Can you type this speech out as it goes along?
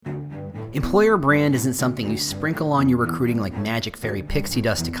Employer brand isn't something you sprinkle on your recruiting like magic fairy pixie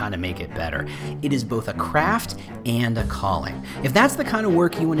dust to kind of make it better. It is both a craft and a calling. If that's the kind of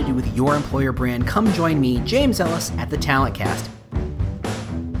work you want to do with your employer brand, come join me, James Ellis, at the Talent Cast.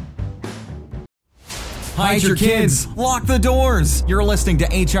 Hide your kids. Lock the doors. You're listening to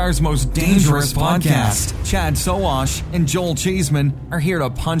HR's most dangerous podcast. Chad Sowash and Joel Cheeseman are here to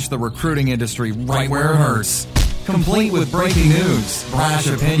punch the recruiting industry right where it hurts. Complete with breaking news, brash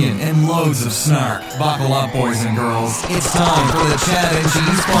opinion, and loads of snark. Buckle up, boys and girls. It's time for the Chad and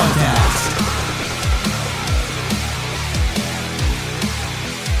Cheese Podcast.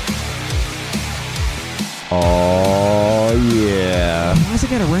 Oh, yeah. Why's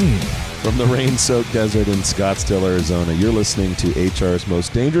it gotta rain? From the rain-soaked desert in Scottsdale, Arizona, you're listening to HR's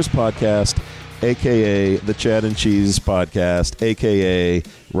most dangerous podcast, a.k.a. the Chad and Cheese Podcast, a.k.a.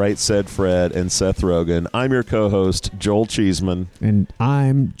 Right Said Fred and Seth Rogen. I'm your co-host, Joel Cheeseman. And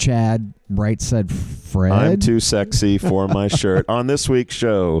I'm Chad, Right Said Fred. I'm too sexy for my shirt. On this week's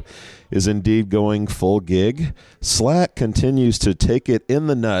show is indeed going full gig. Slack continues to take it in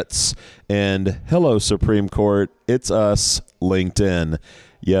the nuts. And hello, Supreme Court, it's us, LinkedIn.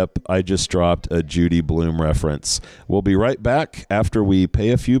 Yep, I just dropped a Judy Blume reference. We'll be right back after we pay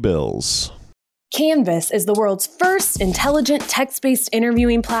a few bills. Canvas is the world's first intelligent text-based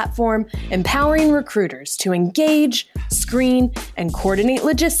interviewing platform, empowering recruiters to engage, screen, and coordinate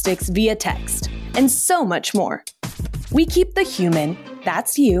logistics via text, and so much more. We keep the human,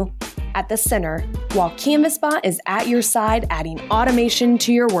 that's you, at the center, while CanvasBot is at your side adding automation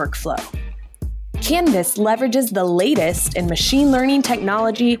to your workflow. Canvas leverages the latest in machine learning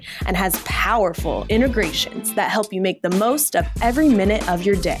technology and has powerful integrations that help you make the most of every minute of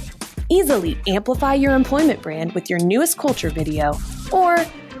your day. Easily amplify your employment brand with your newest culture video, or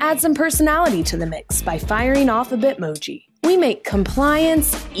add some personality to the mix by firing off a Bitmoji. We make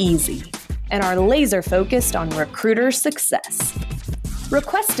compliance easy and are laser focused on recruiter success.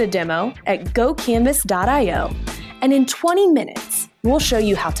 Request a demo at gocanvas.io, and in 20 minutes, we'll show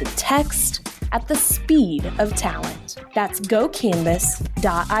you how to text at the speed of talent. That's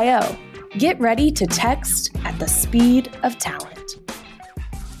gocanvas.io. Get ready to text at the speed of talent.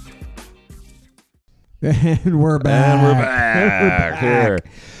 And we're back. And we're back. Here.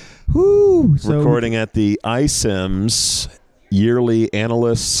 Woo! So, Recording at the iCIMS yearly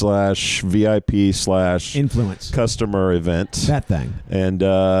analyst / VIP / influence customer event. that thing. And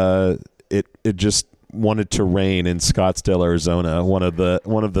it just wanted to rain in Scottsdale, Arizona. One of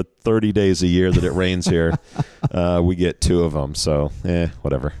the 30 days a year that it rains here. We get 2 of them, so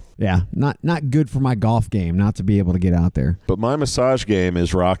whatever. Yeah, not good for my golf game not to be able to get out there. But my massage game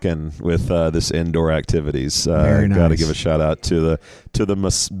is rocking with this indoor activities. Very nice. Got to give a shout out to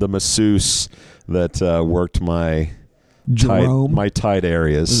the masseuse that worked my tight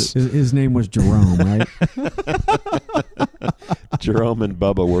areas. His name was Jerome, right? Jerome and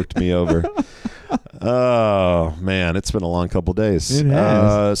Bubba worked me over. Oh man, it's been a long couple days. It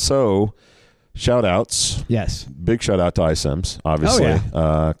has. So, shout outs. Yes. Big shout out to iCIMS, obviously.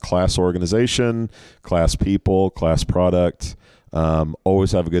 Oh, Class organization, class people, class product.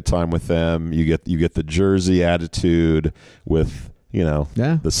 Always have a good time with them. You get the Jersey attitude with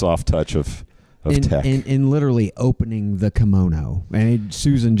the soft touch of tech. In literally opening the kimono. And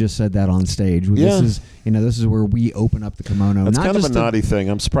Susan just said that on stage. Yeah. This is where we open up the kimono. That's Not kind of a just naughty thing.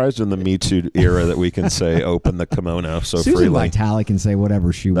 I'm surprised in the Me Too era that we can say open the kimono so Susan freely. Vitale can say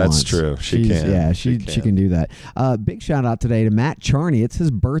whatever she wants. That's true. She can. Yeah, she can do that. Big shout out today to Matt Charney. It's his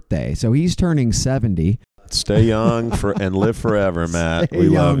birthday. So he's turning 70. Stay young and live forever, Matt. Stay We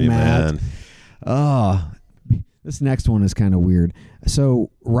love young, you, Matt. man. This next one is kind of weird. So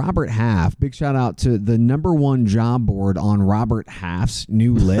Robert Half, big shout out to the #1 job board on Robert Half's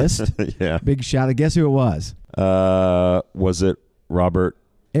new list. Yeah. Big shout out. Guess who it was? Was it Robert?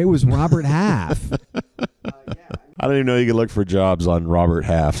 It was Robert Half. I didn't even know you could look for jobs on Robert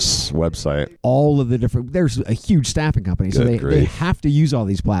Half's website. All of the different, there's a huge staffing company, so Good they grief. have to use all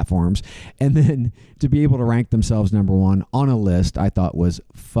these platforms. And then to be able to rank themselves #1 on a list, I thought was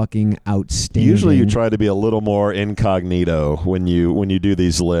fucking outstanding. Usually you try to be a little more incognito when you do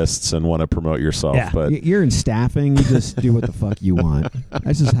these lists and want to promote yourself. Yeah, But you're in staffing, you just do what the fuck you want.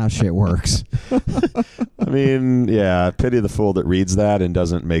 That's just how shit works. I mean, yeah, pity the fool that reads that and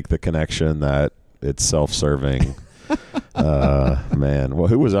doesn't make the connection that it's self-serving. Man, well,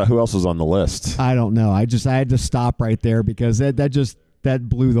 who else was on the list? I don't know. I had to stop right there because that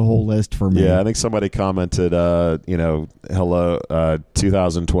blew the whole list for me. Yeah, I think somebody commented, hello,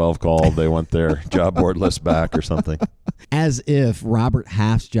 2012 called. They want their job board list back or something. As if Robert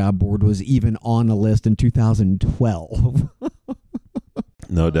Half's job board was even on a list in 2012.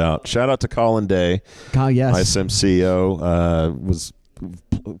 No doubt. Shout out to Colin Day. Yes. ISIM CEO was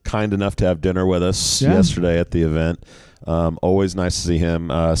kind enough to have dinner with us yesterday at the event. Always nice to see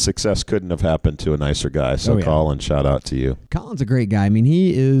him. Success couldn't have happened to a nicer guy. So, Colin, shout out to you. Colin's a great guy. I mean,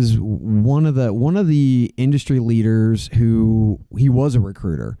 he is one of the industry leaders he was a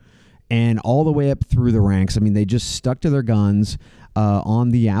recruiter, and all the way up through the ranks. I mean, they just stuck to their guns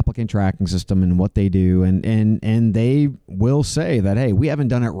on the applicant tracking system and what they do, and they will say that, hey, we haven't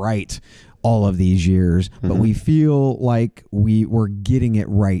done it right all of these years, but we feel like we're getting it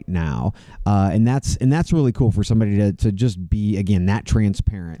right now, and that's really cool for somebody to just be, again, that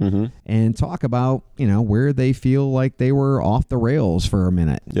transparent and talk about where they feel like they were off the rails for a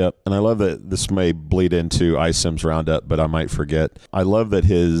minute. Yep, and I love that this may bleed into ISIM's roundup, but I might forget. I love that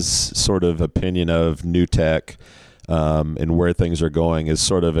his sort of opinion of new tech and where things are going is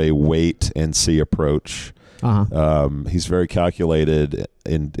sort of a wait and see approach. He's very calculated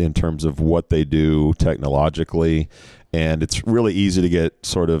in terms of what they do technologically, and it's really easy to get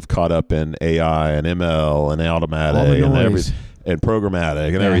sort of caught up in AI and ML and automatic and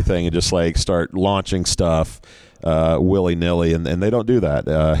programmatic and everything, and just like start launching stuff willy-nilly, and they don't do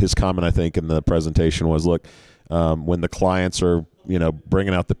that. His comment, I think, in the presentation was, look, when the clients are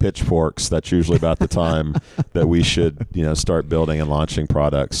bringing out the pitchforks, that's usually about the time that we should, start building and launching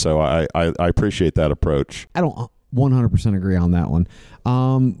products. So I appreciate that approach. I don't 100% agree on that one.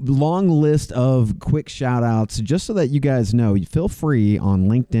 Long list of quick shout outs, just so that you guys know. You feel free on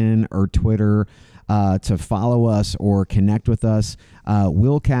LinkedIn or Twitter to follow us or connect with us.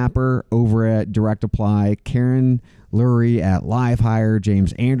 Will Capper over at Direct Apply, Karen Lurie at Live Hire,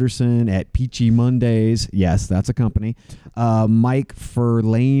 James Anderson at Peachy Mondays. Yes, that's a company. Mike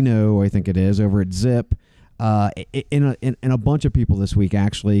Furlano, I think it is, over at Zip. In a bunch of people this week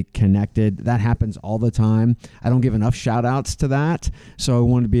actually connected. That happens all the time. I don't give enough shout outs to that. So I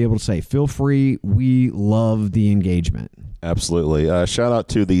wanted to be able to say, feel free. We love the engagement. Absolutely. Shout out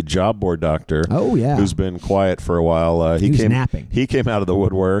to the job board doctor. Oh, yeah. Who's been quiet for a while. He was napping. He came out of the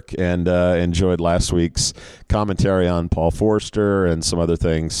woodwork and enjoyed last week's commentary on Paul Forster and some other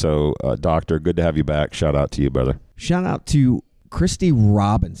things. So, doctor, good to have you back. Shout out to you, brother. Shout out to Christy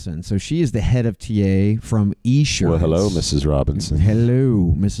Robinson. So she is the head of TA from eSurance. Well, hello, Mrs. Robinson.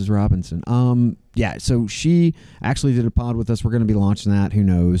 Hello, Mrs. Robinson. Yeah, so she actually did a pod with us. We're going to be launching that, who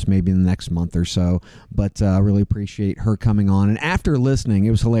knows, maybe in the next month or so. But really appreciate her coming on. And after listening,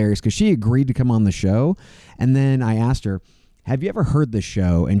 it was hilarious because she agreed to come on the show. And then I asked her, have you ever heard the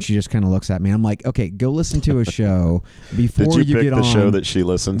show? And she just kind of looks at me. I'm like, okay, go listen to a show before you get on. Did you pick the show that she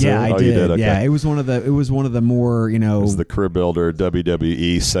listened to? Yeah, I did. You did? Okay. Yeah, it was one of the more, It was the Career Builder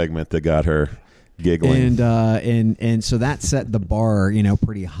WWE segment that got her giggling. And so that set the bar,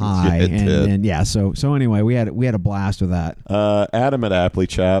 pretty high. Yeah, it did. And yeah, so anyway, we had a blast with that. Adam at Aptly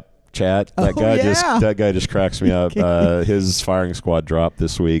Chat. That guy just cracks me up. His firing squad dropped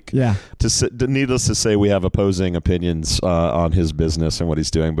this week. Yeah. Needless to say, we have opposing opinions on his business and what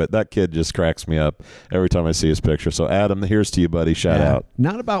he's doing, but that kid just cracks me up every time I see his picture. So, Adam, here's to you, buddy. Shout out.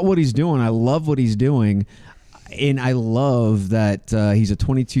 Not about what he's doing. I love what he's doing. And I love that he's a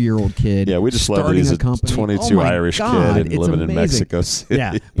 22-year-old kid. Yeah, we just love that he's a 22 Irish kid and living in Mexico City.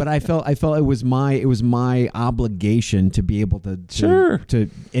 Yeah, but I felt it was my obligation to be able to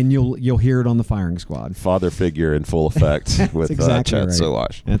and you'll hear it on the firing squad. Father figure in full effect with exactly Chad right.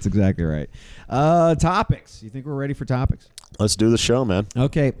 Sowash. That's exactly right. Topics. You think we're ready for topics? Let's do the show, man.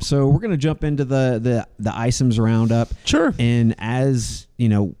 Okay, so we're going to jump into the ISIMS roundup. Sure. And as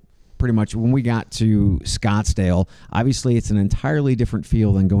pretty much when we got to Scottsdale, obviously it's an entirely different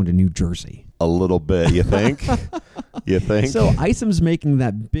feel than going to New Jersey. A little bit, you think? You think? So ISIM's making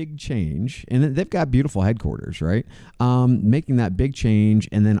that big change, and they've got beautiful headquarters, right? Making that big change,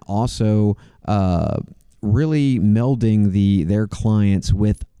 and then also really melding their clients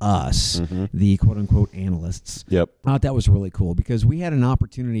with us, the quote-unquote analysts. Yep. I thought that was really cool because we had an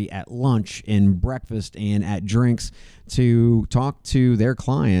opportunity at lunch and breakfast and at drinks to talk to their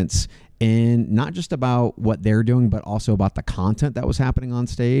clients, and not just about what they're doing, but also about the content that was happening on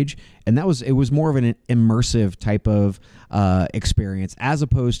stage. And it was more of an immersive type of experience as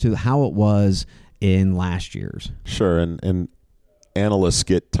opposed to how it was in last year's. Sure, and analysts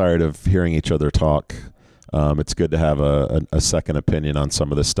get tired of hearing each other talk. It's good to have a second opinion on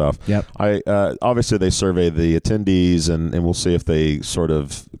some of this stuff. Yep. Obviously they survey the attendees, and we'll see if they sort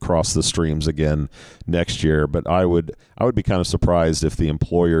of cross the streams again next year. But I would be kind of surprised if the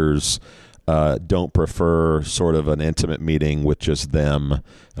employers don't prefer sort of an intimate meeting with just them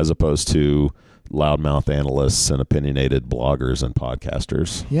as opposed to loudmouth analysts and opinionated bloggers and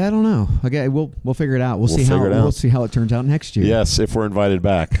podcasters. Yeah, I don't know. Okay, we'll figure it out. We'll see how it turns out next year. Yes, if we're invited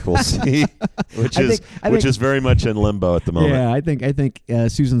back, we'll see. which is very much in limbo at the moment. Yeah, I think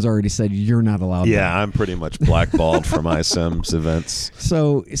Susan's already said you're not allowed. Yeah, I'm pretty much blackballed from iCIMS events.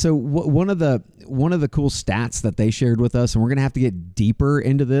 So one of the cool stats that they shared with us, and we're gonna have to get deeper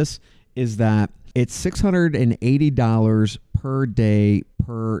into this, is that it's $680 per day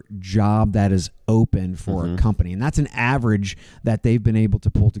per job that is open for a company, and that's an average that they've been able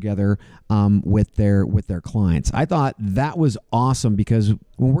to pull together with their clients. I thought that was awesome, because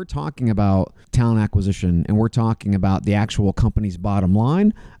when we're talking about talent acquisition and we're talking about the actual company's bottom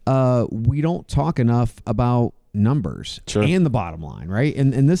line, we don't talk enough about numbers and the bottom line, right?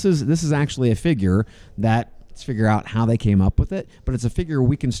 And this is actually a figure that, let's figure out how they came up with it, but it's a figure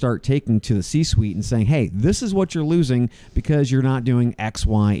we can start taking to the C-suite and saying, hey, this is what you're losing because you're not doing X,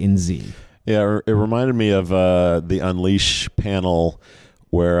 Y, and Z. Yeah, it reminded me of the Unleash panel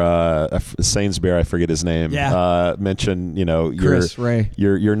where Sainsbury, I forget his name, mentioned, Chris Ray.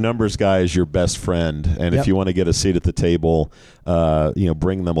 Your numbers guy is your best friend, and if you want to get a seat at the table,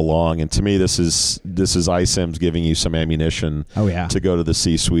 bring them along. And to me, this is iCIMS giving you some ammunition to go to the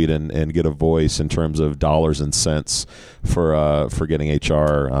C-suite and get a voice in terms of dollars and cents for getting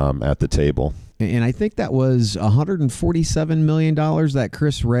HR at the table. And I think that was $147 million that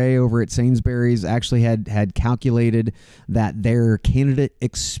Chris Ray over at Sainsbury's actually had calculated that their candidate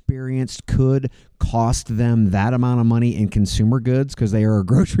experience could cost them that amount of money in consumer goods because they are a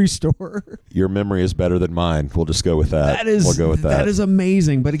grocery store. Your memory is better than mine. We'll just go with that. We'll go with that. That is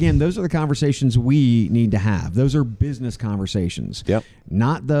amazing. But again, those are the conversations we need to have. Those are business conversations. Yep.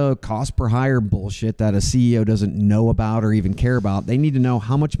 Not the cost per hire bullshit that a CEO doesn't know about or even care about. They need to know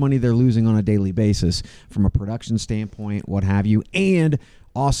how much money they're losing on a daily basis from a production standpoint, what have you, and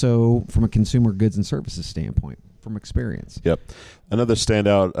also from a consumer goods and services standpoint, from experience. Yep. Another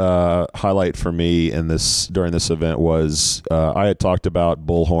standout highlight for me during this event was I had talked about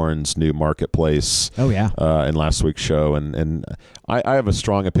Bullhorn's new marketplace. In last week's show, and I have a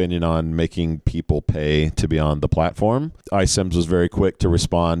strong opinion on making people pay to be on the platform. iCIMS was very quick to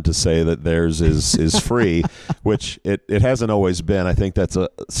respond to say that theirs is free, which it hasn't always been. I think that's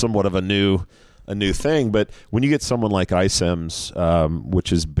somewhat of a new thing, but when you get someone like iCIMS,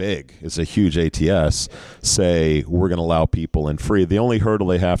 which is big, it's a huge ATS, say we're going to allow people in free, the only hurdle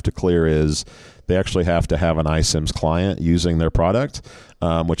they have to clear is they actually have to have an iCIMS client using their product,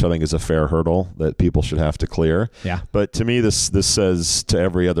 which I think is a fair hurdle that people should have to clear. Yeah. But to me, this says to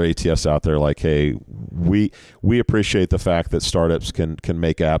every other ATS out there, like, hey, we appreciate the fact that startups can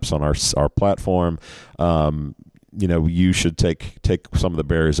make apps on our platform. You should take some of the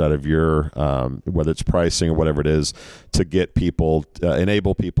barriers out of your, whether it's pricing or whatever it is, to get people,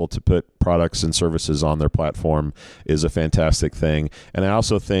 enable people to put products and services on their platform is a fantastic thing. And I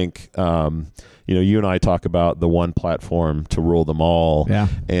also think, you and I talk about the one platform to rule them all. Yeah.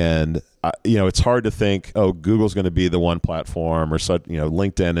 And it's hard to think, Google's going to be the one platform, or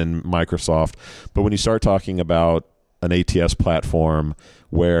LinkedIn and Microsoft. But when you start talking about an ATS platform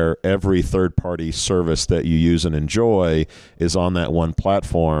where every third-party service that you use and enjoy is on that one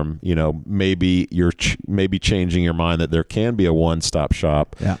platform, maybe you're maybe changing your mind that there can be a one-stop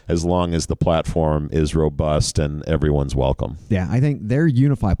shop as long as the platform is robust and everyone's welcome. Yeah, I think their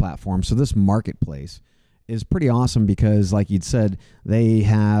Unify platform, so this marketplace, is pretty awesome because, like you'd said, they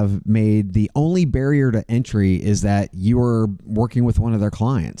have made the only barrier to entry is that you are working with one of their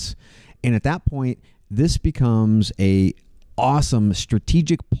clients. And at that point, this becomes a awesome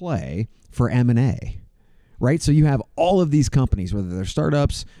strategic play for M&A, right? So you have all of these companies, whether they're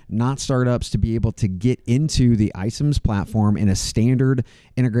startups, not startups, to be able to get into the iCIMS platform in a standard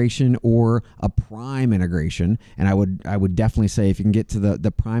integration or a prime integration. And I would definitely say if you can get to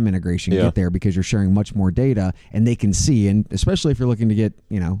the prime integration, get there, because you're sharing much more data and they can see, and especially if you're looking to get,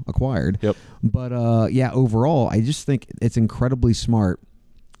 acquired. Yep. But overall, I just think it's incredibly smart.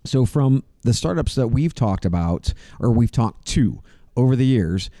 So from the startups that we've talked about, or we've talked to over the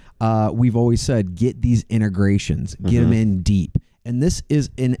years, we've always said, get these integrations, get them in deep. And this is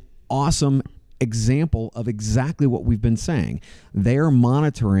an awesome example of exactly what we've been saying. They're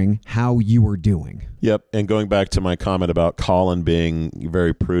monitoring how you are doing. Yep. And going back to my comment about Colin being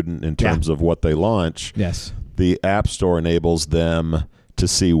very prudent in terms of what they launch. Yes. The App Store enables them to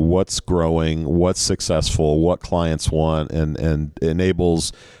see what's growing, what's successful, what clients want, and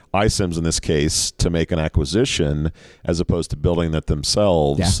enables iCIMS in this case to make an acquisition as opposed to building that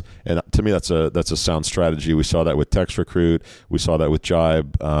themselves. Yeah. And to me, that's a sound strategy. We saw that with TextRecruit. We saw that with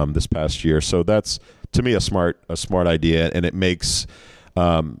Jibe this past year. So that's, to me, a smart idea, and it makes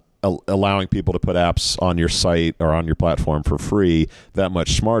allowing people to put apps on your site or on your platform for free that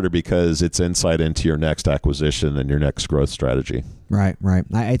much smarter, because it's insight into your next acquisition and your next growth strategy. Right.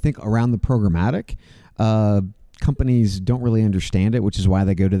 I think around the programmatic, companies don't really understand it, which is why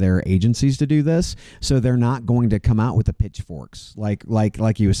they go to their agencies to do this. So they're not going to come out with the pitchforks like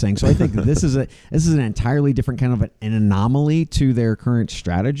you were saying. So I think this is an entirely different kind of an anomaly to their current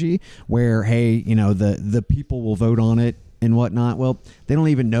strategy, where, hey, the people will vote on it and whatnot. Well, they don't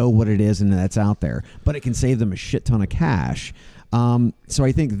even know what it is and that's out there, but it can save them a shit ton of cash. So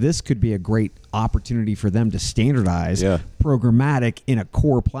I think this could be a great opportunity for them to standardize programmatic in a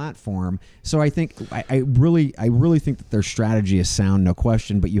core platform. So I think I really think that their strategy is sound, no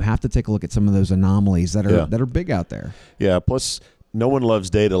question. But you have to take a look at some of those anomalies that are big out there. Yeah. Plus, no one loves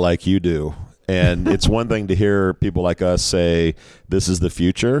data like you do. And it's one thing to hear people like us say, this is the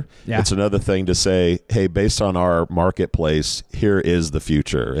future. Yeah. It's another thing to say, hey, based on our marketplace, here is the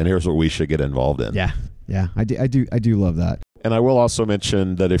future, and here's what we should get involved in. Yeah. I do love that. And I will also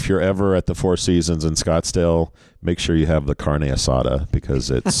mention that if you're ever at the Four Seasons in Scottsdale, make sure you have the carne asada, because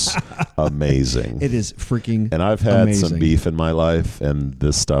it's amazing. It is freaking And I've had amazing. some beef in my life, and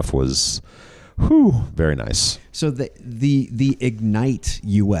this stuff was very nice. So the Ignite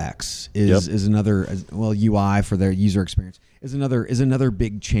UX is another, UI for their user experience is another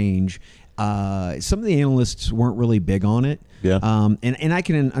big change. Some of the analysts weren't really big on it. Yeah. And I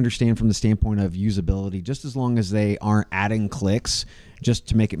can understand from the standpoint of usability, just as long as they aren't adding clicks just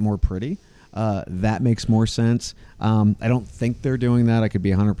to make it more pretty. That makes more sense. I don't think they're doing that. I could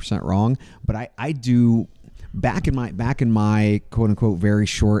be 100% wrong, but I do. Back in my quote unquote very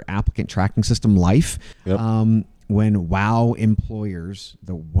short applicant tracking system life, when WOW Employers,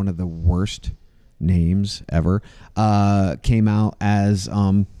 one of the worst names ever, came out as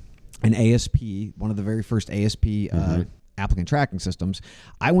an ASP, one of the very first ASP applicant tracking systems,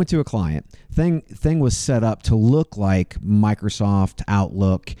 I went to a client. Thing was set up to look like Microsoft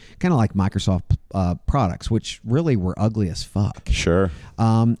Outlook, kind of like Microsoft products, which really were ugly as fuck. Sure.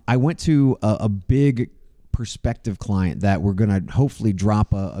 I went to a big prospective client that we're going to hopefully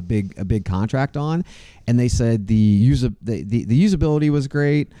drop a big contract on, and they said the usability was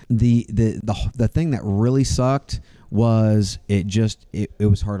great. The thing that really sucked was it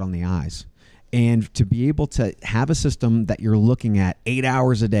was hard on the eyes. And to be able to have a system that you're looking at 8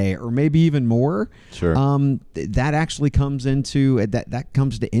 hours a day, or maybe even more, sure. That actually comes into that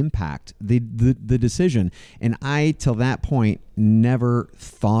comes to impact the decision. And I, till that point, never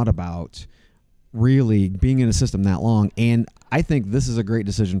thought about really being in a system that long, and I think this is a great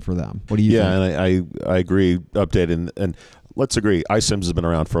decision for them. What do you think? Yeah, and I agree. Updated, and let's agree, iCIMS has been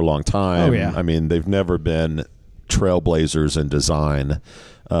around for a long time. Oh, yeah. I mean, they've never been trailblazers in design,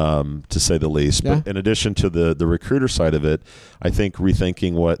 to say the least. Yeah. But in addition to the recruiter side of it, I think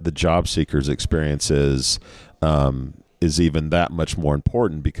rethinking what the job seeker's experience is even that much more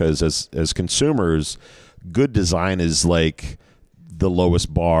important, because as consumers, good design is like the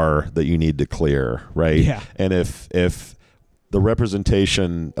lowest bar that you need to clear, right? Yeah. And if the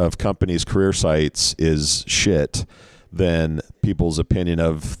representation of companies' career sites is shit, then people's opinion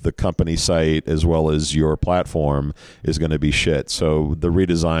of the company site as well as your platform is going to be shit. So the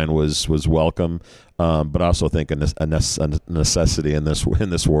redesign was welcome, but I also think a necessity in this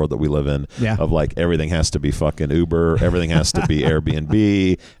world that we live in, of like everything has to be fucking Uber, everything has to be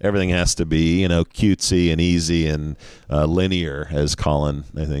Airbnb, everything has to be cutesy and easy and linear, as Colin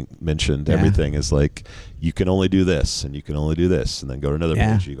I think mentioned. Yeah. Everything is like, you can only do this, and you can only do this, and then go to another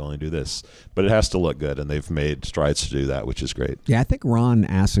page, you can only do this. But it has to look good, and they've made strides to do that, which is great. Yeah, I think Ron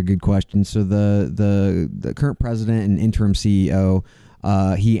asked a good question. So the current president and interim CEO,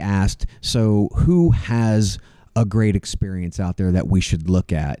 he asked, so who has a great experience out there that we should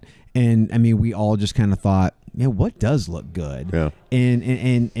look at? And I mean, we all just kind of thought, what does look good? Yeah.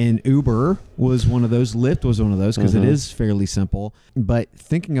 And Uber was one of those. Lyft was one of those, because it is fairly simple. But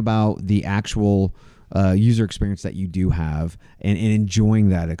thinking about the actual user experience that you do have and enjoying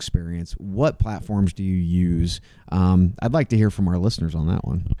that experience, what platforms do you use? I'd like to hear from our listeners on that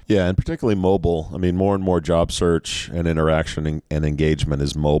one. Yeah, and particularly mobile. I mean, more and more job search and interaction and engagement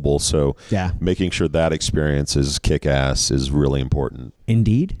is mobile. So making sure that experience is kick-ass is really important.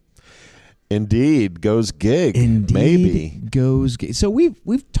 Indeed goes gig. Maybe goes gig. So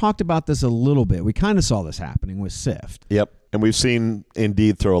we've talked about this a little bit. We kind of saw this happening with Sift. Yep. And we've seen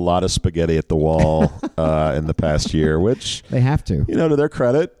Indeed throw a lot of spaghetti at the wall in the past year, which they have to. To their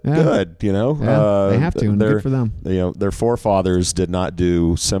credit, good. They have to, and good for them. Their forefathers did not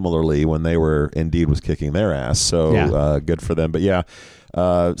do similarly when Indeed was kicking their ass. So good for them.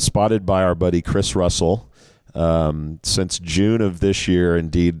 But spotted by our buddy Chris Russell, Since June of this year,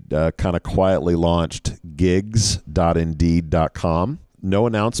 Indeed kind of quietly launched gigs.indeed.com. No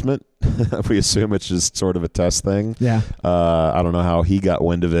announcement. We assume it's just sort of a test thing. Yeah. I don't know how he got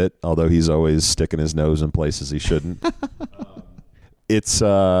wind of it, although he's always sticking his nose in places he shouldn't. It's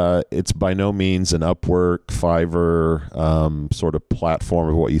by no means an Upwork, Fiverr sort of platform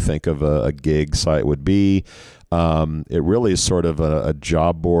of what you think of a gig site would be. It really is sort of a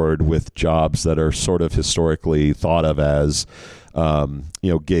job board with jobs that are sort of historically thought of as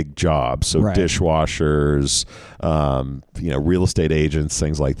gig jobs. So right. Dishwashers, real estate agents,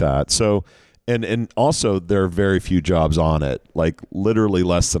 things like that. So, and also there are very few jobs on it, like literally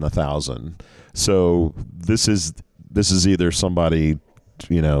less than 1,000. So this is either somebody,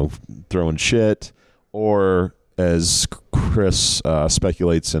 throwing shit, or as Chris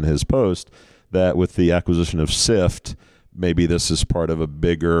speculates in his post, that with the acquisition of Sift, maybe this is part of a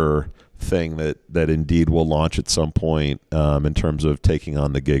bigger thing that Indeed will launch at some point in terms of taking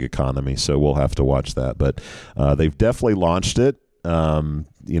on the gig economy. So we'll have to watch that. But they've definitely launched it.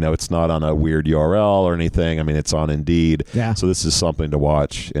 It's not on a weird URL or anything. I mean, it's on Indeed. Yeah. So this is something to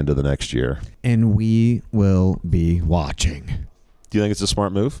watch into the next year. And we will be watching. Do you think it's a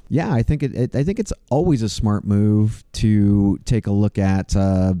smart move? Yeah, I think I think it's always a smart move to take a look at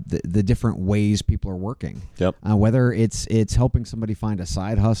the different ways people are working. Yep. Whether it's helping somebody find a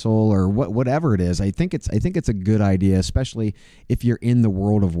side hustle or whatever it is, I think it's a good idea, especially if you're in the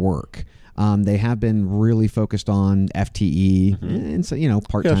world of work. They have been really focused on FTE and so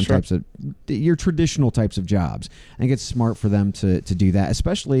part-time types of your traditional types of jobs. I think it's smart for them to do that,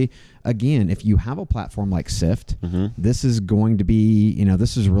 especially again if you have a platform like Sift. This is going to be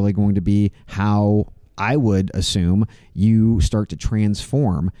this is really going to be how I would assume you start to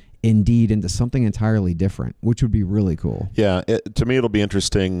transform Indeed into something entirely different, which would be really cool. Yeah, to me it'll be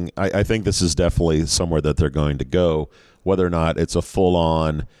interesting. I think this is definitely somewhere that they're going to go. Whether or not it's a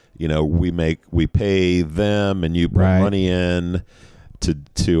full-on, we pay them and you put money in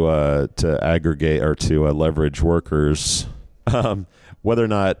to aggregate or to leverage workers. Whether or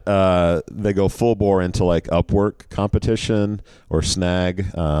not they go full bore into like Upwork competition or Snag,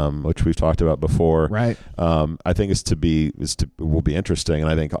 which we've talked about before, right? I think will be interesting.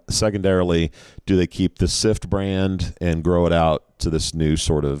 And I think secondarily, do they keep the Sift brand and grow it out to this new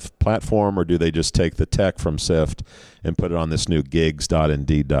sort of platform, or do they just take the tech from Sift and put it on this new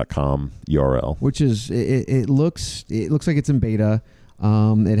gigs.indeed.com URL? Which is it looks like it's in beta.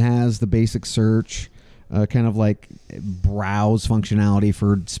 It has the basic search. Kind of like browse functionality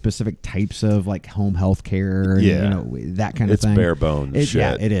for specific types of like home health care, that kind of thing. It's bare bones shit.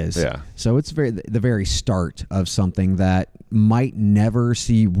 Yeah, it is. Yeah. So it's the very start of something that might never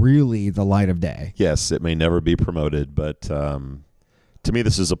see really the light of day. Yes, it may never be promoted, but to me,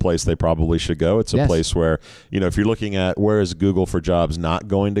 this is a place they probably should go. It's a place where, if you're looking at where is Google for Jobs not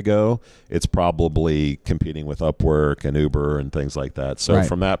going to go, it's probably competing with Upwork and Uber and things like that. So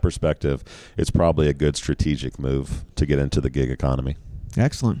from that perspective, it's probably a good strategic move to get into the gig economy.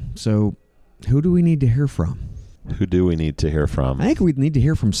 Excellent. So who do we need to hear from? Who do we need to hear from? I think we need to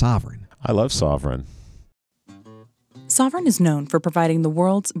hear from Sovren. I love Sovren. Sovren is known for providing the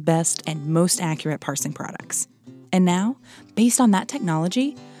world's best and most accurate parsing products. And now, based on that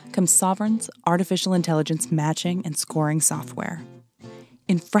technology, comes Sovren's artificial intelligence matching and scoring software.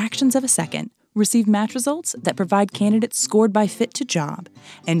 In fractions of a second, receive match results that provide candidates scored by fit to job,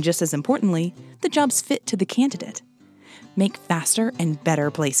 and just as importantly, the job's fit to the candidate. Make faster and better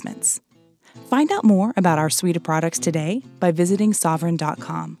placements. Find out more about our suite of products today by visiting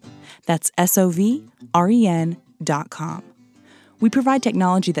Sovren.com. That's SOVREN.com. We provide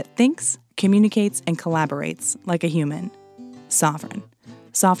technology that thinks, communicates, and collaborates like a human. Sovren.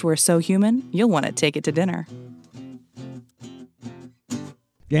 Software so human, you'll want to take it to dinner.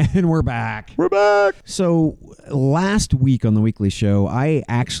 And we're back. We're back. So last week on the weekly show, I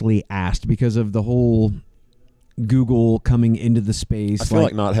actually asked, because of the whole Google coming into the space. I feel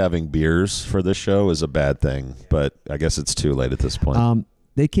like not having beers for this show is a bad thing, but I guess it's too late at this point.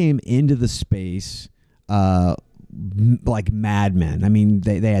 They came into the space like madmen. I mean,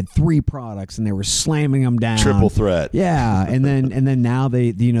 they had 3 products and they were slamming them down. Triple threat. Yeah, and then now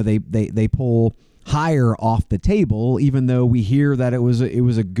they pull higher off the table, even though we hear that it was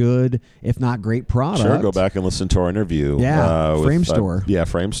a good, if not great, product. Sure, go back and listen to our interview. Yeah, Framestore.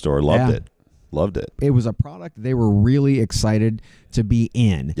 Framestore. Loved it. It was a product they were really excited to be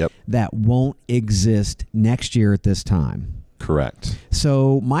in. Yep. That won't exist next year at this time. Correct.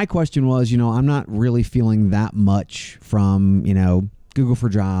 So my question was, I'm not really feeling that much from, Google for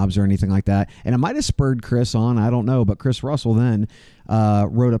Jobs or anything like that. And it might have spurred Chris on, I don't know, but Chris Russell then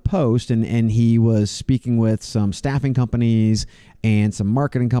wrote a post and he was speaking with some staffing companies and some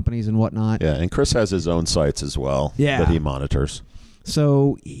marketing companies and whatnot. Yeah, and Chris has his own sites as well that he monitors.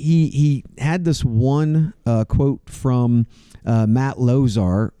 So he had this one quote from Matt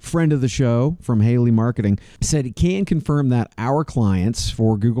Lozar, friend of the show from Haley Marketing, said he can confirm that our clients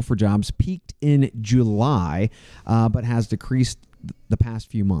for Google for Jobs peaked in July, but has decreased the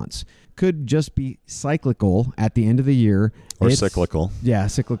past few months. Could just be cyclical at the end of the year. Or cyclical. Yeah,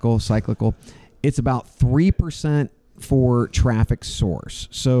 cyclical. It's about 3% for traffic source.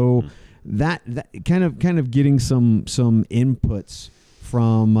 So that kind of getting some inputs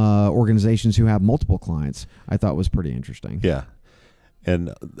from organizations who have multiple clients, I thought was pretty interesting. Yeah.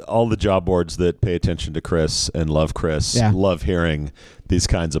 And all the job boards that pay attention to Chris and love Chris love hearing these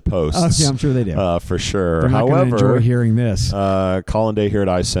kinds of posts. Oh, yeah, I'm sure they do. For sure. They're not going to enjoy hearing this. Colin Day here at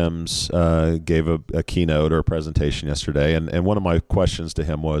iCIMS gave a keynote or a presentation yesterday, and one of my questions to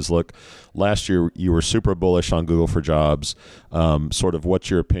him was, look, last year you were super bullish on Google for Jobs. Sort of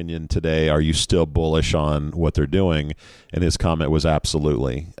what's your opinion today? Are you still bullish on what they're doing? And his comment was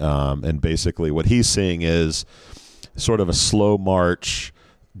absolutely. And basically what he's seeing is sort of a slow march.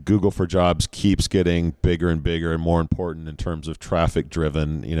 Google for Jobs keeps getting bigger and bigger and more important in terms of traffic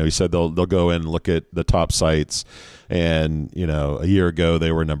driven. He said they'll go in and look at the top sites, and a year ago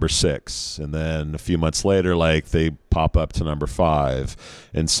they were number 6, and then a few months later, like, they pop up to number 5,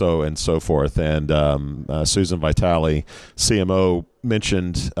 and so forth. And Susan Vitale, CMO,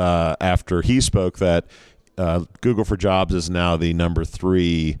 mentioned after he spoke that Google for Jobs is now the number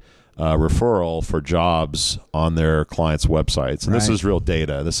 3 referral for jobs on their clients' websites. And this is real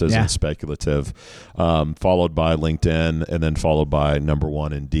data. This isn't speculative. Followed by LinkedIn, and then followed by number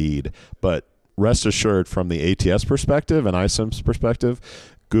 1, Indeed. But rest assured, from the ATS perspective and iCIMS perspective,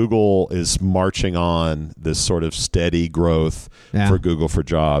 Google is marching on this sort of steady growth for Google for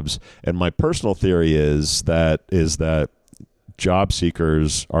Jobs. And my personal theory is that job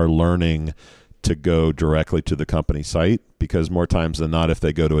seekers are learning to go directly to the company site, because more times than not, if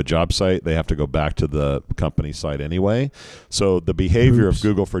they go to a job site, they have to go back to the company site anyway. So the behavior of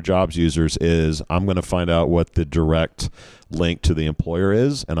Google for Jobs users is, I'm going to find out what the direct link to the employer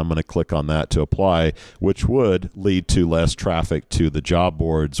is, and I'm going to click on that to apply, which would lead to less traffic to the job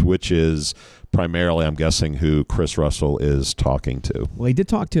boards, which is primarily, I'm guessing, who Chris Russell is talking to. Well, he did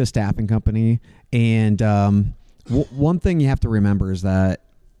talk to a staffing company, and one thing you have to remember is that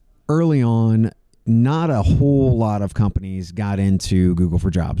early on, not a whole lot of companies got into Google for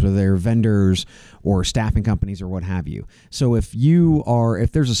Jobs, whether they're vendors or staffing companies or what have you. So if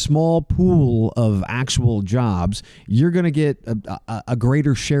there's a small pool of actual jobs, you're going to get a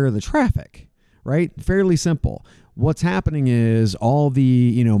greater share of the traffic, right? Fairly simple. What's happening is all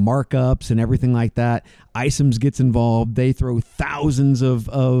the markups and everything like that. iCIMS gets involved. They throw thousands of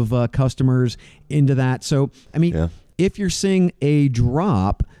customers into that. So if you're seeing a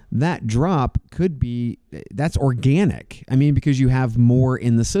drop, that drop that's organic. Because you have more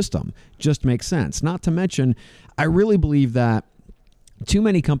in the system. Just makes sense. Not to mention, I really believe that too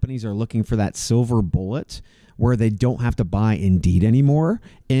many companies are looking for that silver bullet where they don't have to buy Indeed anymore.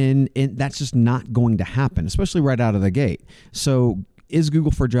 And that's just not going to happen, especially right out of the gate. So is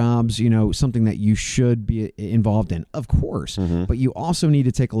Google for Jobs, something that you should be involved in? Of course. Mm-hmm. But you also need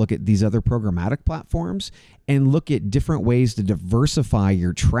to take a look at these other programmatic platforms and look at different ways to diversify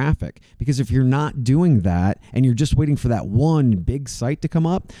your traffic. Because if you're not doing that and you're just waiting for that one big site to come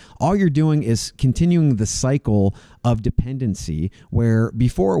up, all you're doing is continuing the cycle of dependency, where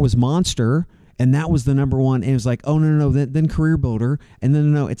before it was Monster, and that was the number one. And it was like, oh, no, then Career Builder. And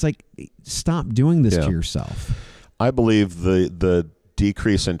then, no, it's like, stop doing this to yourself. I believe the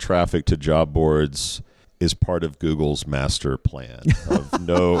decrease in traffic to job boards is part of Google's master plan of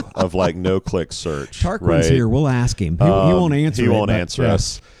no click search. Tarquin's here. We'll ask him. He won't answer. He won't answer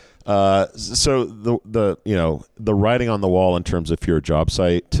us. So the writing on the wall in terms of your job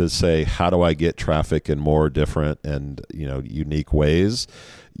site to say, how do I get traffic in more different and unique ways?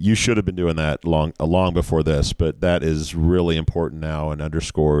 You should have been doing that long before this, but that is really important now and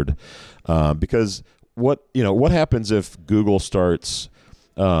underscored because what happens if Google starts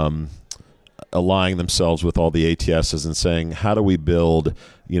aligning themselves with all the ATSs and saying, how do we build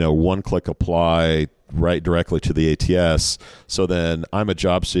one-click apply right directly to the ATS? So then I'm a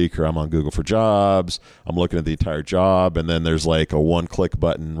job seeker, I'm on Google for Jobs, I'm looking at the entire job, and then there's like a one-click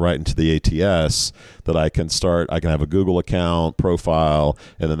button right into the ATS that I can have a Google account profile,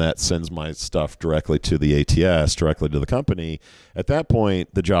 and then that sends my stuff directly to the ATS, directly to the company. At that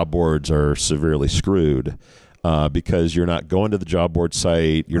point, the job boards are severely screwed. because you're not going to the job board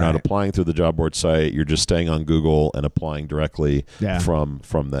site, you're not applying through the job board site, you're just staying on Google and applying directly from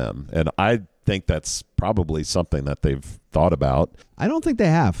them. And I think that's probably something that they've thought about. I don't think they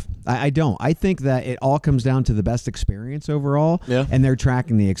have. I don't. I think that it all comes down to the best experience overall, and they're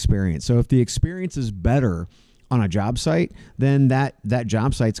tracking the experience. So if the experience is better on a job site, then that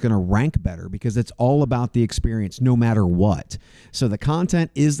job site's going to rank better because it's all about the experience no matter what. So the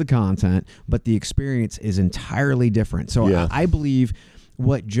content is the content, but the experience is entirely different. So I believe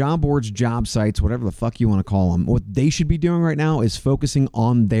what job boards, job sites, whatever the fuck you want to call them, what they should be doing right now is focusing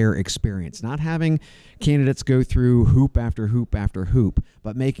on their experience, not having candidates go through hoop after hoop after hoop,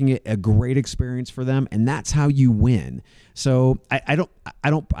 but making it a great experience for them. And that's how you win. So I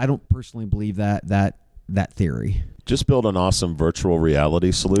don't personally believe that theory. Just build an awesome virtual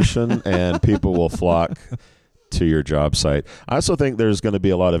reality solution and people will flock to your job site. I also think there's going to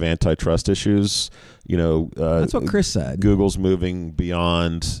be a lot of antitrust issues. That's what Chris said. Google's moving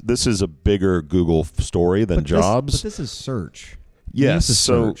beyond. This is a bigger Google story than jobs. But this is search. Yes.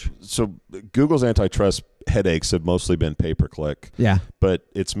 So Google's antitrust headaches have mostly been pay-per-click. Yeah. But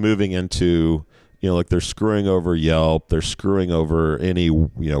it's moving into, like they're screwing over Yelp, they're screwing over any,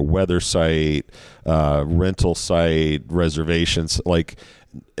 weather site, rental site, reservations. Like,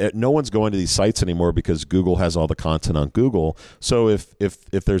 no one's going to these sites anymore because Google has all the content on Google. So if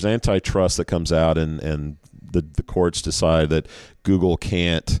there's antitrust that comes out and the courts decide that Google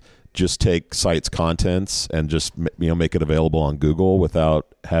can't just take sites' contents and just make it available on Google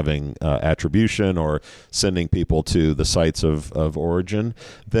without having attribution or sending people to the sites of origin,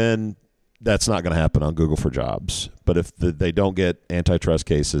 then that's not going to happen on Google for Jobs. But if they don't get antitrust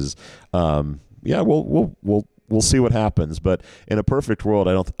cases, we'll see what happens. But in a perfect world,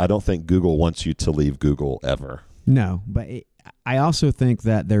 I don't think Google wants you to leave Google ever. No, but I also think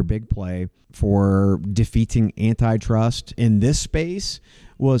that their big play for defeating antitrust in this space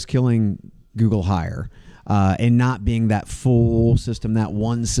was killing Google Hire. And not being that full system, that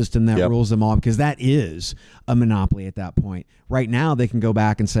one system that rules them all, because that is a monopoly at that point. Right now, they can go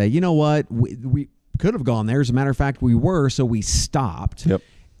back and say, you know what, we could have gone there. As a matter of fact, we were, so we stopped. Yep.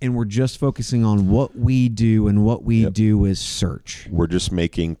 And we're just focusing on what we do, and what we do is search. We're just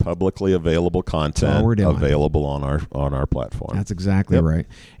making publicly available content available on our platform. That's exactly right.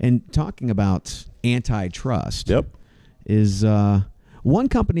 And talking about antitrust is one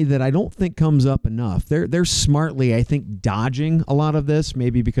company that I don't think comes up enough. They're smartly, I think, dodging a lot of this,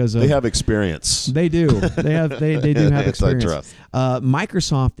 maybe because of they have experience. They do. They do have experience.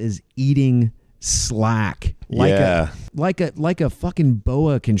 Microsoft is eating Slack like a fucking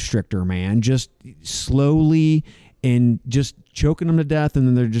boa constrictor, man. Just slowly and just choking them to death, and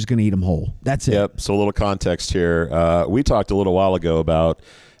then they're just going to eat them whole. That's it. Yep. So a little context here. We talked a little while ago about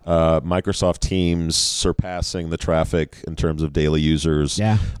Microsoft Teams surpassing the traffic in terms of daily users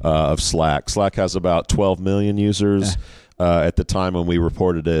of Slack. Slack has about 12 million users. At the time when we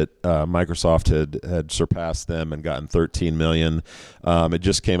reported it, Microsoft had surpassed them and gotten 13 million. It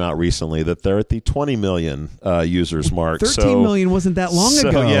just came out recently that they're at the 20 million users mark. 13 million wasn't that long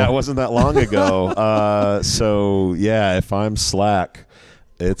ago. Yeah, it wasn't that long ago. If I'm Slack,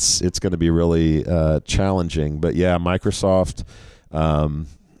 it's going to be really challenging. But yeah, Microsoft.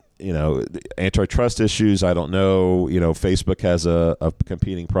 Antitrust issues, I don't know. Facebook has a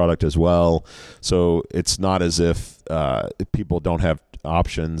competing product as well. So it's not as if people don't have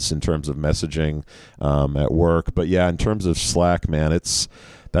options in terms of messaging at work. But yeah, in terms of Slack, man,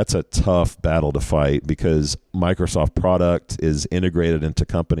 that's a tough battle to fight because Microsoft product is integrated into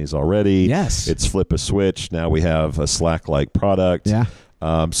companies already. Yes. It's flip a switch. Now we have a Slack-like product. Yeah.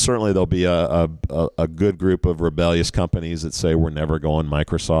 Certainly there'll be a good group of rebellious companies that say we're never going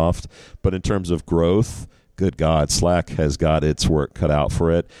Microsoft. But in terms of growth, good God, Slack has got its work cut out for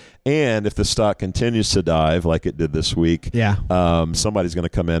it. And if the stock continues to dive like it did this week, somebody's going to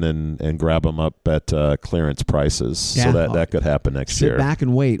come in and grab them up at clearance prices. Yeah. So that could happen next year. Sit back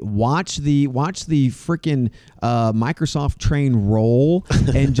and wait. Watch the freaking Microsoft train roll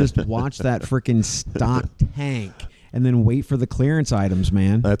and just watch that freaking stock tank. And then wait for the clearance items,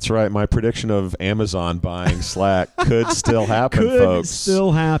 man. That's right. My prediction of Amazon buying Slack could still happen, folks.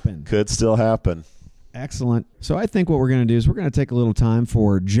 Could still happen. Excellent. So I think what we're going to do is we're going to take a little time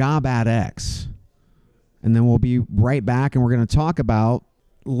for Job at X. And then we'll be right back, and we're going to talk about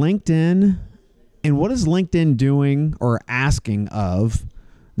LinkedIn and what is LinkedIn doing or asking of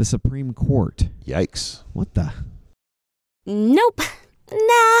the Supreme Court. Yikes. What the? Nope.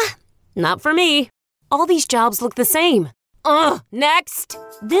 Nah. Not for me. All these jobs look the same. Next!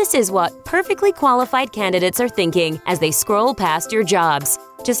 This is what perfectly qualified candidates are thinking as they scroll past your jobs.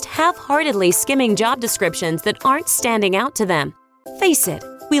 just half-heartedly skimming job descriptions that aren't standing out to them. Face it,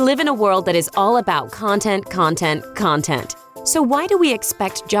 we live in a world that is all about content, content, content. So why do we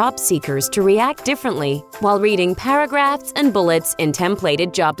expect job seekers to react differently while reading paragraphs and bullets in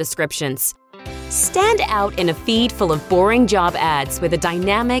templated job descriptions? Stand out in a feed full of boring job ads with a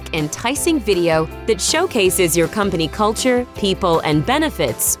dynamic, enticing video that showcases your company culture, people, and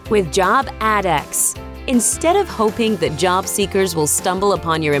benefits with Job AdX. Instead of hoping that job seekers will stumble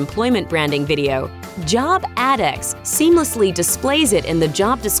upon your employment branding video, Job AdX seamlessly displays it in the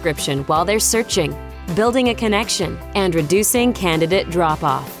job description while they're searching, building a connection, and reducing candidate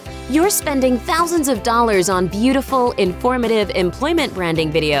drop-off. You're spending thousands of dollars on beautiful, informative employment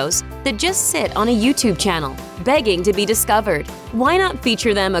branding videos that just sit on a YouTube channel, begging to be discovered. Why not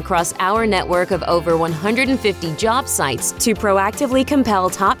feature them across our network of over 150 job sites to proactively compel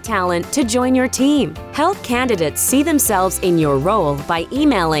top talent to join your team? Help candidates see themselves in your role by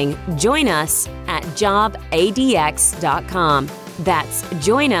emailing joinus@jobadx.com. That's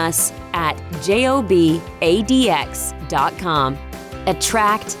joinus@jobadx.com.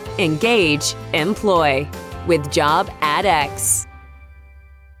 Attract, engage, employ with Job AdX.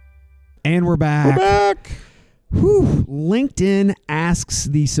 And we're back. Whew. LinkedIn asks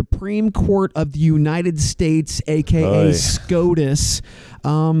the Supreme Court of the United States, aka SCOTUS,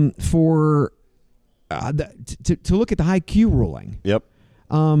 for to look at the HiQ ruling. Yep.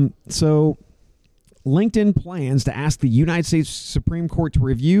 So LinkedIn plans to ask the United States Supreme Court to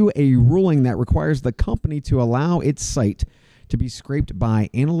review a ruling that requires the company to allow its site to be scraped by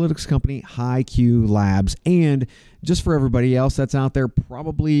analytics company HiQ Labs. And just for everybody else that's out there,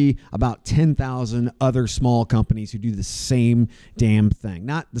 probably about 10,000 other small companies who do the same damn thing.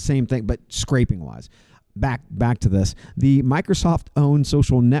 Not the same thing, but scraping-wise. Back to this. The Microsoft-owned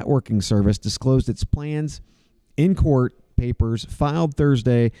social networking service disclosed its plans in court papers filed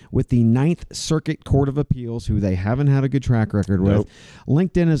Thursday with the Ninth Circuit Court of Appeals, who they haven't had a good track record with. Nope.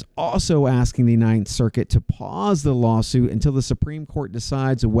 LinkedIn is also asking the Ninth Circuit to pause the lawsuit until the Supreme Court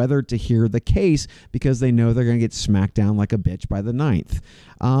decides whether to hear the case, because they know they're going to get smacked down like a bitch by the Ninth.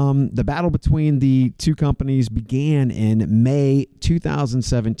 The battle between the two companies began in May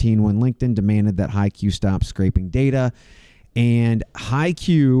 2017 when LinkedIn demanded that HiQ stop scraping data. And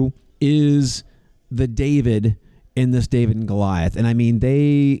HiQ is the David in this David and Goliath. And I mean,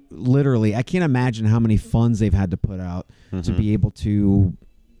 they literally, I can't imagine how many funds they've had to put out to be able to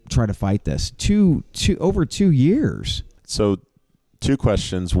try to fight this. Over 2 years. So 2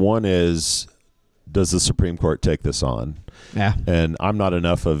 questions. One is, does the Supreme Court take this on? Yeah. And I'm not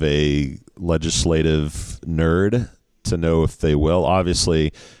enough of a legislative nerd to know if they will.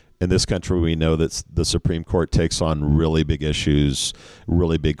 Obviously, in this country, we know that the Supreme Court takes on really big issues,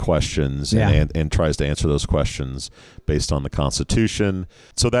 really big questions, and tries to answer those questions based on the Constitution.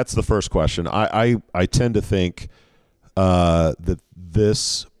 So that's the first question. I tend to think that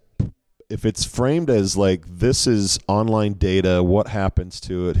this, if it's framed as like this is online data, what happens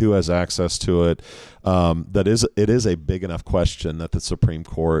to it, who has access to it, it is a big enough question that the Supreme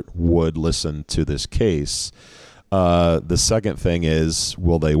Court would listen to this case. The second thing is,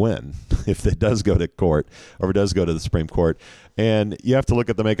 will they win if it does go to court, or if it does go to the Supreme Court? And you have to look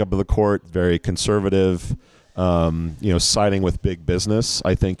at the makeup of the court, very conservative, siding with big business.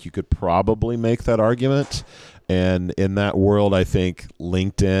 I think you could probably make that argument. And in that world, I think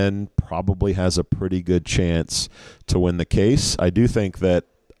LinkedIn probably has a pretty good chance to win the case. I do think that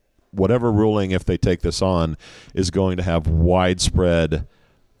whatever ruling, if they take this on, is going to have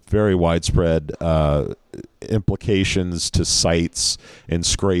very widespread implications to sites and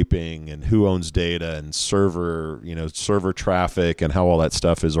scraping and who owns data and server traffic and how all that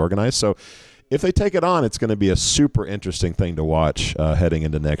stuff is organized. So if they take it on, it's going to be a super interesting thing to watch heading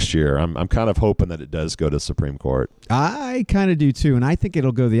into next year. I'm kind of hoping that it does go to Supreme Court. I kind of do too, and I think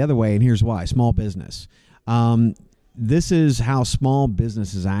it'll go the other way, and here's why. Small business. This is how small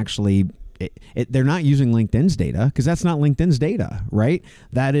businesses actually... they're not using LinkedIn's data, because that's not LinkedIn's data, right?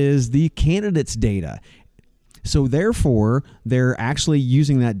 That is the candidate's data. So therefore, they're actually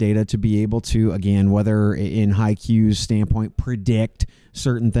using that data to be able to, again, whether in HiQ's standpoint, predict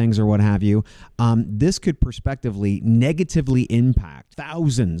certain things or what have you. This could prospectively negatively impact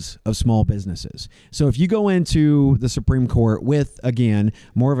thousands of small businesses. So if you go into the Supreme Court with, again,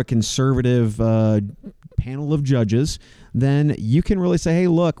 more of a conservative panel of judges, then you can really say, hey,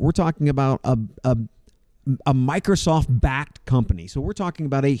 look, we're talking about a Microsoft-backed company. So we're talking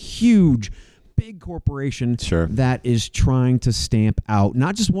about a huge big corporation Sure. that is trying to stamp out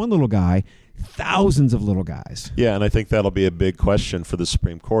not just one little guy, thousands of little guys. Yeah, and I think that'll be a big question for the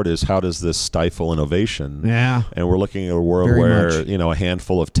Supreme Court is how does this stifle innovation? Yeah. And we're looking at a world Very where, much. you know, a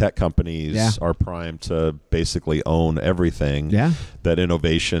handful of tech companies Yeah. are primed to basically own everything. Yeah. That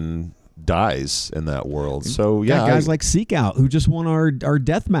innovation dies in that world. So, Got yeah. guys like Seek Out who just won our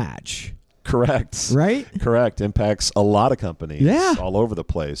death match. Correct. Right? Correct. Impacts a lot of companies Yeah. all over the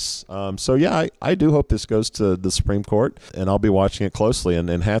place. So, yeah, I do hope this goes to the Supreme Court, and I'll be watching it closely. And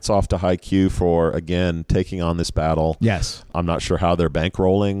hats off to HiQ for, again, taking on this battle. Yes. I'm not sure how they're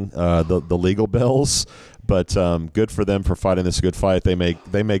bankrolling the legal bills, but good for them for fighting this good fight. They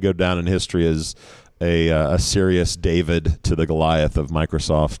may go down in history as a serious David to the Goliath of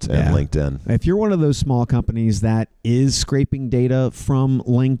Microsoft and LinkedIn. If you're one of those small companies that is scraping data from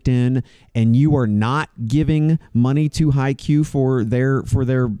LinkedIn and you are not giving money to HiQ for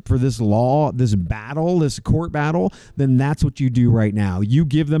this law, this battle, this court battle, then that's what you do right now. You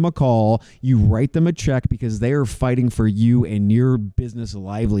give them a call, you write them a check because they are fighting for you and your business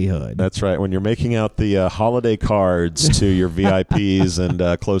livelihood. That's right. When you're making out the holiday cards to your VIPs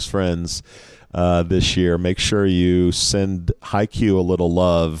and close friends this year, make sure you send HiQ a little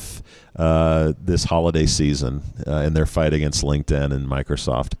love this holiday season in their fight against LinkedIn and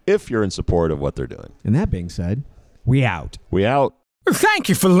Microsoft, if you're in support of what they're doing. And that being said, we out. We out. Thank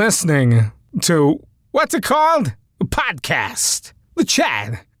you for listening to, what's it called? A podcast. The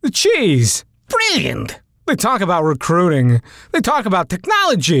Chad. The Cheese. Brilliant. They talk about recruiting. They talk about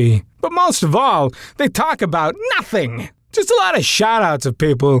technology. But most of all, they talk about nothing. Just a lot of shout-outs of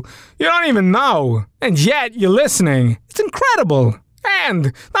people you don't even know. And yet you're listening. It's incredible.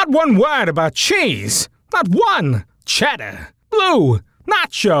 And not one word about cheese. Not one. Cheddar. Blue.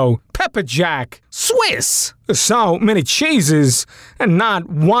 Nacho. Pepper Jack. Swiss. So many cheeses and not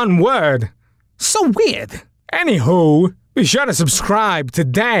one word. So weird. Anywho, be sure to subscribe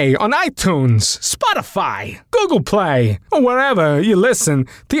today on iTunes, Spotify, Google Play, or wherever you listen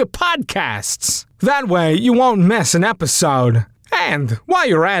to your podcasts. That way you won't miss an episode. And while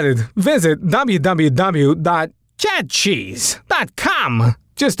you're at it, visit www.chadcheese.com.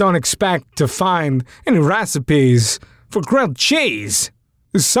 Just don't expect to find any recipes for grilled cheese.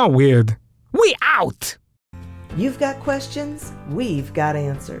 It's so weird. We out! You've got questions, we've got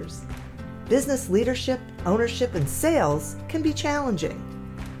answers. Business leadership, ownership, and sales can be challenging.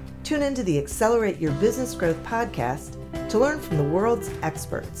 Tune into the Accelerate Your Business Growth podcast to learn from the world's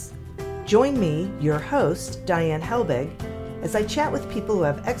experts. Join me, your host, Diane Helbig, as I chat with people who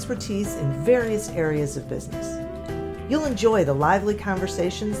have expertise in various areas of business. You'll enjoy the lively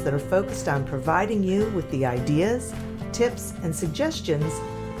conversations that are focused on providing you with the ideas, tips, and suggestions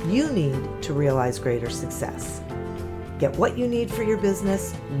you need to realize greater success. Get what you need for your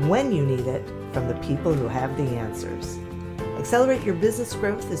business when you need it from the people who have the answers. Accelerate Your Business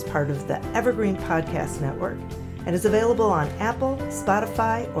Growth is part of the Evergreen Podcast Network and is available on Apple,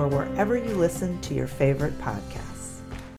 Spotify, or wherever you listen to your favorite podcast.